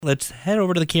Let's head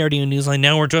over to the KRDO Newsline.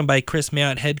 Now we're joined by Kris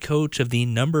Mayotte, head coach of the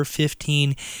number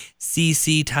 15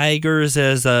 CC Tigers,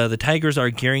 as the Tigers are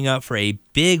gearing up for a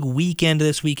big weekend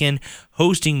this weekend,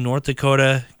 hosting North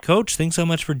Dakota. Coach, thanks so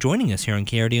much for joining us here on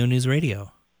KRDO News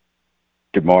Radio.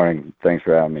 Good morning. Thanks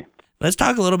for having me. Let's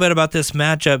talk a little bit about this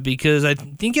matchup, because I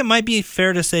think it might be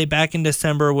fair to say back in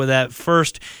December with that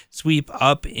first sweep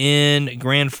up in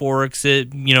Grand Forks,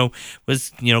 it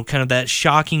was kind of that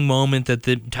shocking moment that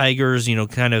the Tigers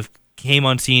kind of came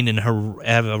on scene and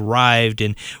have arrived.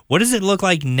 And what does it look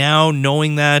like now,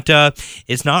 knowing that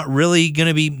it's not really going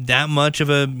to be that much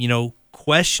of a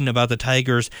question about the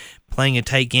Tigers playing a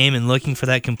tight game and looking for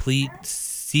that complete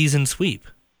season sweep?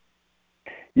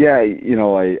 Yeah,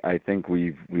 I think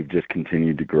we've just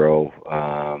continued to grow,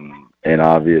 and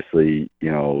obviously,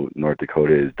 North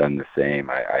Dakota has done the same.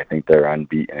 I think they're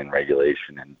unbeaten in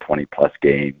regulation in 20-plus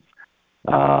games,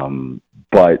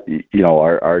 but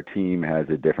our team has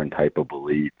a different type of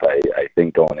belief. I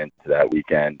think going into that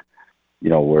weekend,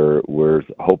 we're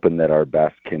hoping that our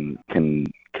best can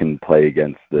play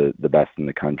against the best in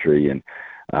the country,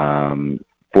 and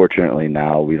fortunately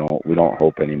now we don't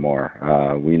hope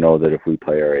anymore. We know that if we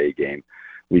play our A game,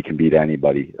 we can beat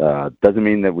anybody. Doesn't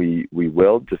mean that we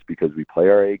will just because we play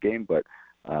our A game, but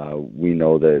we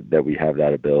know that we have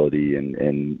that ability.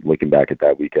 And looking back at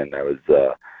that weekend, that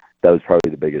was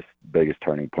probably the biggest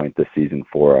turning point this season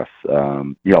for us.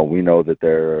 We know that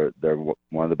they're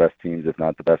one of the best teams, if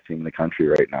not the best team in the country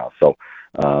right now. So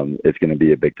it's going to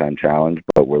be a big time challenge,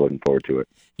 but we're looking forward to it.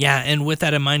 Yeah, and with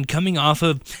that in mind, coming off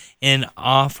of an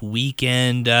off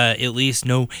weekend, at least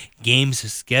no games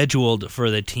scheduled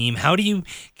for the team, how do you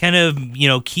kind of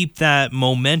keep that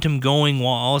momentum going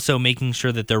while also making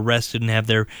sure that they're rested and have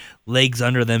their legs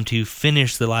under them to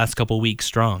finish the last couple weeks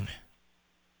strong?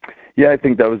 Yeah, I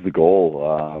think that was the goal.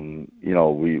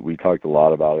 We talked a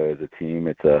lot about it as a team.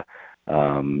 It's a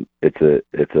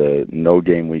no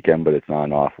game weekend, but it's not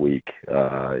an off week.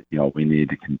 We need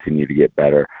to continue to get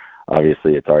better.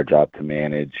 Obviously, it's our job to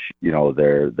manage,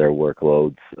 their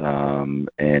workloads,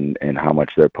 and how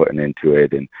much they're putting into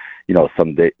it. And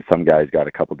some guys got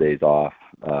a couple days off.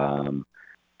 Some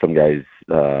guys,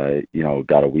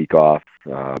 got a week off.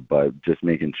 But just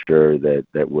making sure that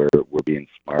we're being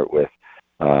smart with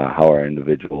how our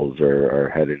individuals are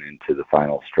heading into the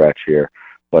final stretch here.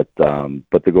 But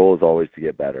the goal is always to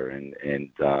get better, and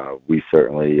we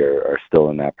certainly are still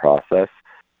in that process,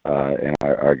 and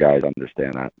our guys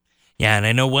understand that. Yeah, and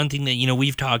I know one thing that,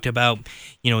 we've talked about,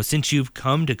 since you've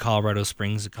come to Colorado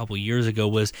Springs a couple years ago,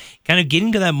 was kind of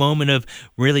getting to that moment of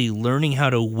really learning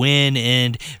how to win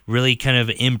and really kind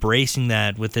of embracing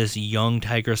that with this young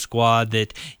Tiger squad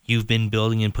that you've been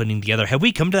building and putting together. Have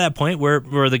we come to that point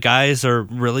where the guys are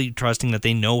really trusting that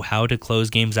they know how to close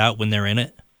games out when they're in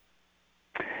it?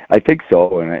 I think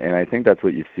so, and I think that's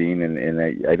what you've seen,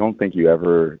 and I don't think you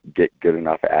ever get good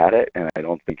enough at it, and I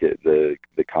don't think the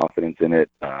confidence in it,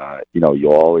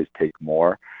 you'll always take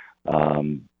more,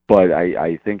 but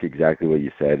I think exactly what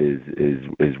you said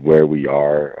is where we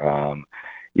are,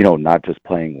 not just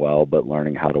playing well, but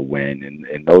learning how to win,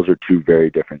 and those are two very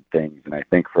different things, and I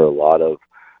think for a lot of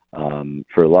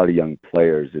young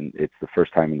players, and it's the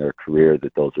first time in their career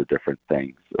that those are different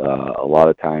things. A lot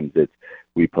of times it's,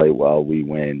 we play well, we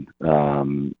win,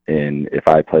 and if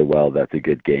I play well, that's a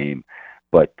good game.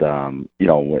 But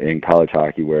in college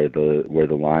hockey, where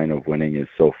the line of winning is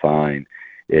so fine,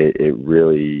 it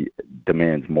really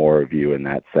demands more of you in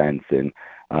that sense. And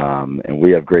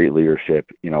we have great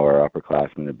leadership. Our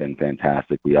upperclassmen have been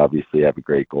fantastic. We obviously have a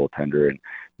great goaltender, and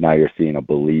now you're seeing a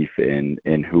belief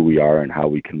in who we are and how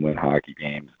we can win hockey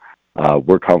games.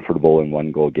 We're comfortable in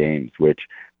one-goal games, which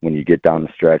when you get down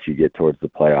the stretch, you get towards the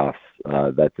playoffs.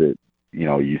 That's it.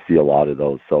 You see a lot of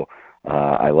those. So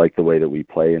I like the way that we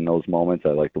play in those moments. I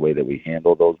like the way that we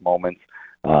handle those moments.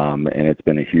 And it's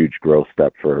been a huge growth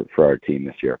step for our team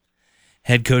this year.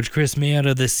 Head coach Kris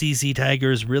Mayotte of the CC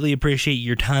Tigers, really appreciate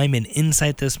your time and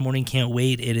insight this morning. Can't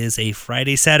wait. It is a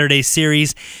Friday-Saturday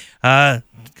series.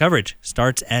 Coverage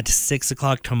starts at 6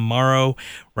 o'clock tomorrow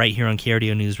right here on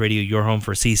KRDO News Radio, your home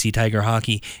for CC Tiger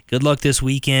hockey. Good luck this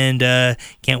weekend.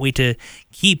 Can't wait to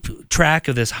keep track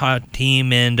of this hot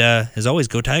team. And as always,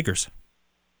 go Tigers.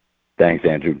 Thanks,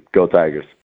 Andrew. Go Tigers.